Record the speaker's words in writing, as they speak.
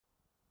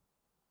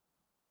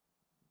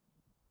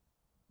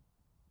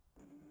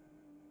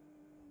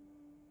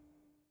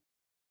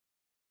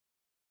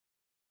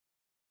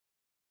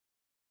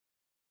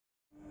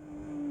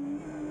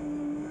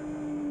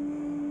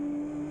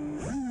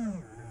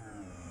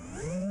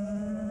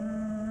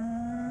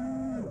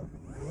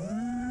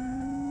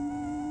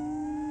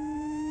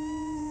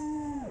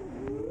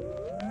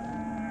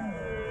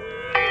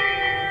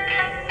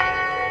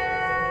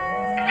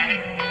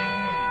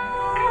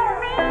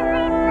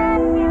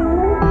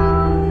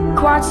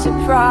somewhat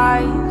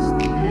surprised.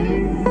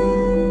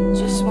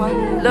 Just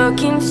one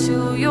look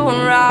into your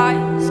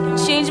eyes can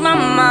change my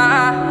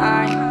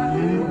mind.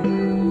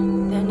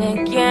 Then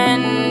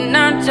again,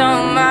 I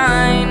don't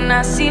mind.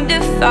 I seem to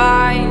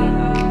find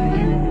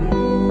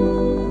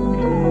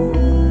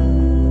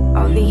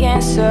all the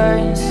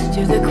answers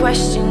to the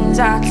questions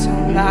I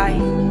don't like,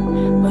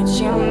 but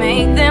you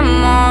make them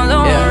all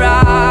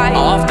alright. I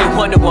often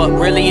wonder what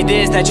really it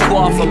is that you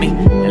offer me.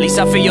 At least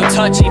I feel your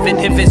touch, even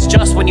if it's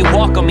just when you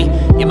walk on me.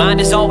 Your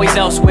mind is always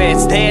elsewhere,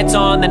 it's there, it's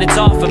on, then it's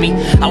off for me.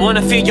 I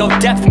wanna feel your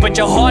depth, but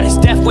your heart is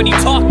deaf when you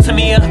talk to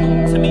me.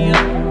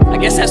 I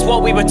guess that's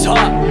what we were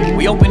taught.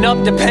 We open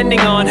up depending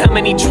on how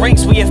many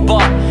drinks we have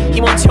bought. He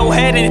wants your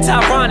head and it's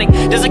ironic,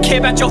 doesn't care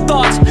about your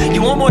thoughts.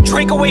 You want more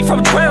drink away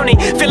from drowning,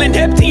 feeling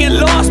empty and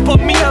lost. But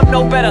me, I'm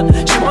no better.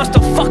 She wants to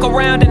fuck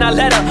around and I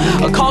let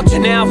her. A culture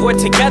now, we're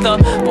together,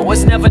 but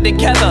was never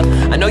together.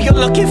 I know you're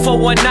looking for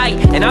one night,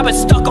 and I've been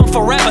stuck on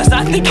forever. So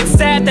I think it's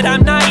sad that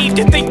I'm naive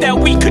to think that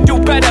we could do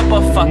better.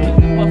 But fuck it,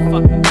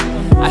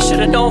 I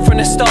should've known from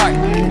the start.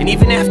 And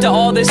even after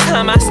all this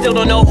time, I still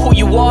don't know who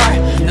you are.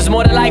 There's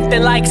more to life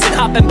than likes and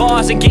hopping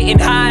bars and getting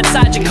high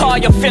inside your car.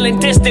 You're feeling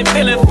distant,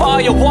 feeling far.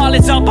 Your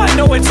wallet's up, I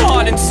know it's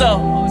hard, and so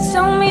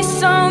tell me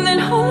something,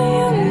 who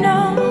you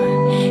know.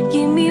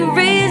 Give me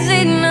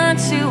reason not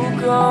to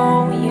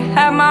go. You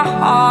have my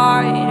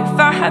heart, if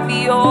I have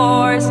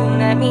yours, and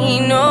let me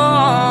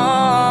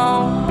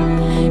know.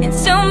 And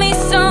tell me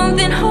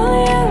something,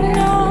 who you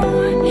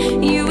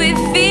know. You with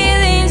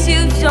feelings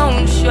you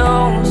don't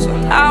show. So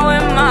how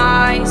am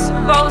I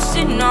supposed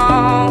to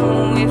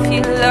know if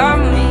you love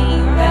me?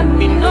 Let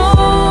me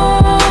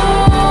know.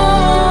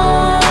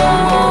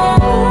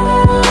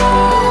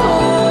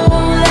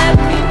 Let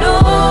me know.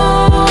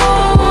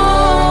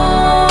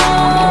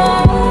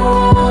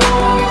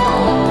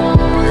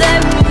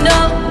 Let me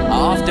know. I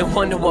often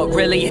wonder what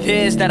really it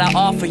is that I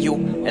offer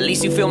you. At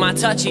least you feel my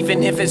touch,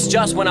 even if it's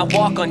just when I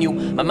walk on you.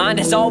 My mind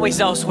is always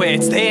elsewhere,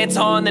 it's there, it's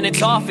on, then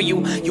it's off for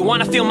you. You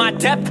wanna feel my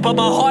depth, but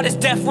my heart is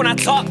deaf when I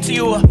talk to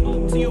you.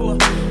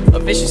 A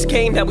vicious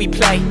game that we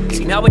play.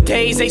 See,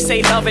 nowadays they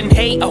say love and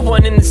hate are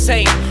one and the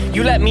same.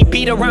 You let me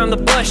beat around the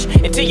bush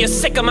until you're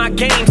sick of my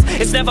games.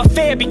 It's never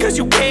fair because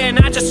you care and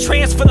I just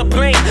transfer the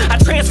blame. I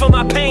transfer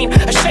my pain,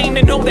 ashamed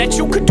to know that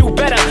you could do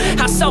better.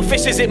 How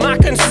selfish is it? My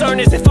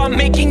concern is if I'm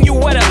making you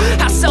wetter.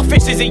 How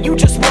selfish is it? You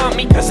just want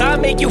me cause I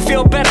make you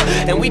feel better.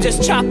 And we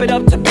just chop it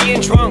up to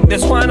being drunk.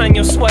 There's wine on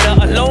your sweater,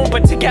 alone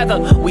but together.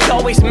 We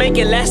always make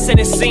it less than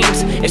it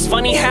seems. It's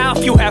funny how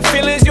if you have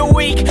feelings you're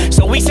weak.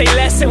 So we say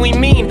less than we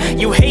mean.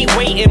 You hate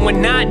waiting, we're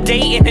not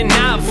dating and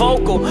not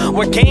vocal.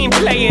 We're game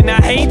playing,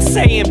 I hate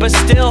saying, but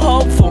still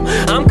hopeful.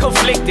 I'm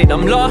conflicted,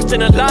 I'm lost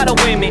in a lot of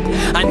women.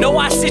 I know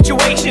our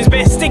situation's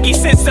been sticky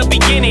since the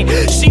beginning.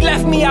 She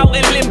left me out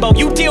in limbo,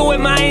 you deal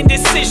with my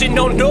indecision.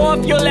 Don't know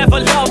if you'll ever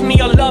love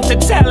me or love the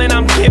talent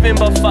I'm giving,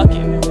 but fuck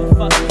it.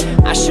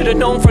 I should've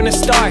known from the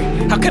start.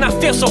 How can I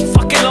feel so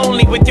fucking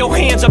lonely with your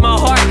hands on my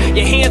heart,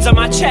 your hands on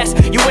my chest?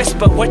 You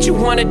whisper what you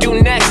wanna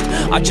do next.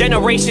 Our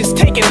generation's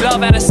taking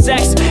love out of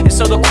sex, and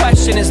so the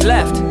question is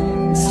left.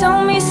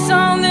 Tell me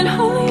something,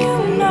 who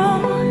you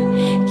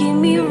know. Give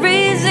me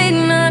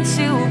reason not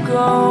to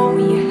go.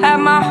 You have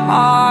my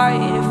heart,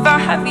 if I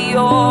have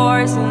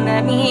yours, and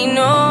let me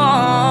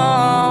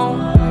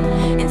know.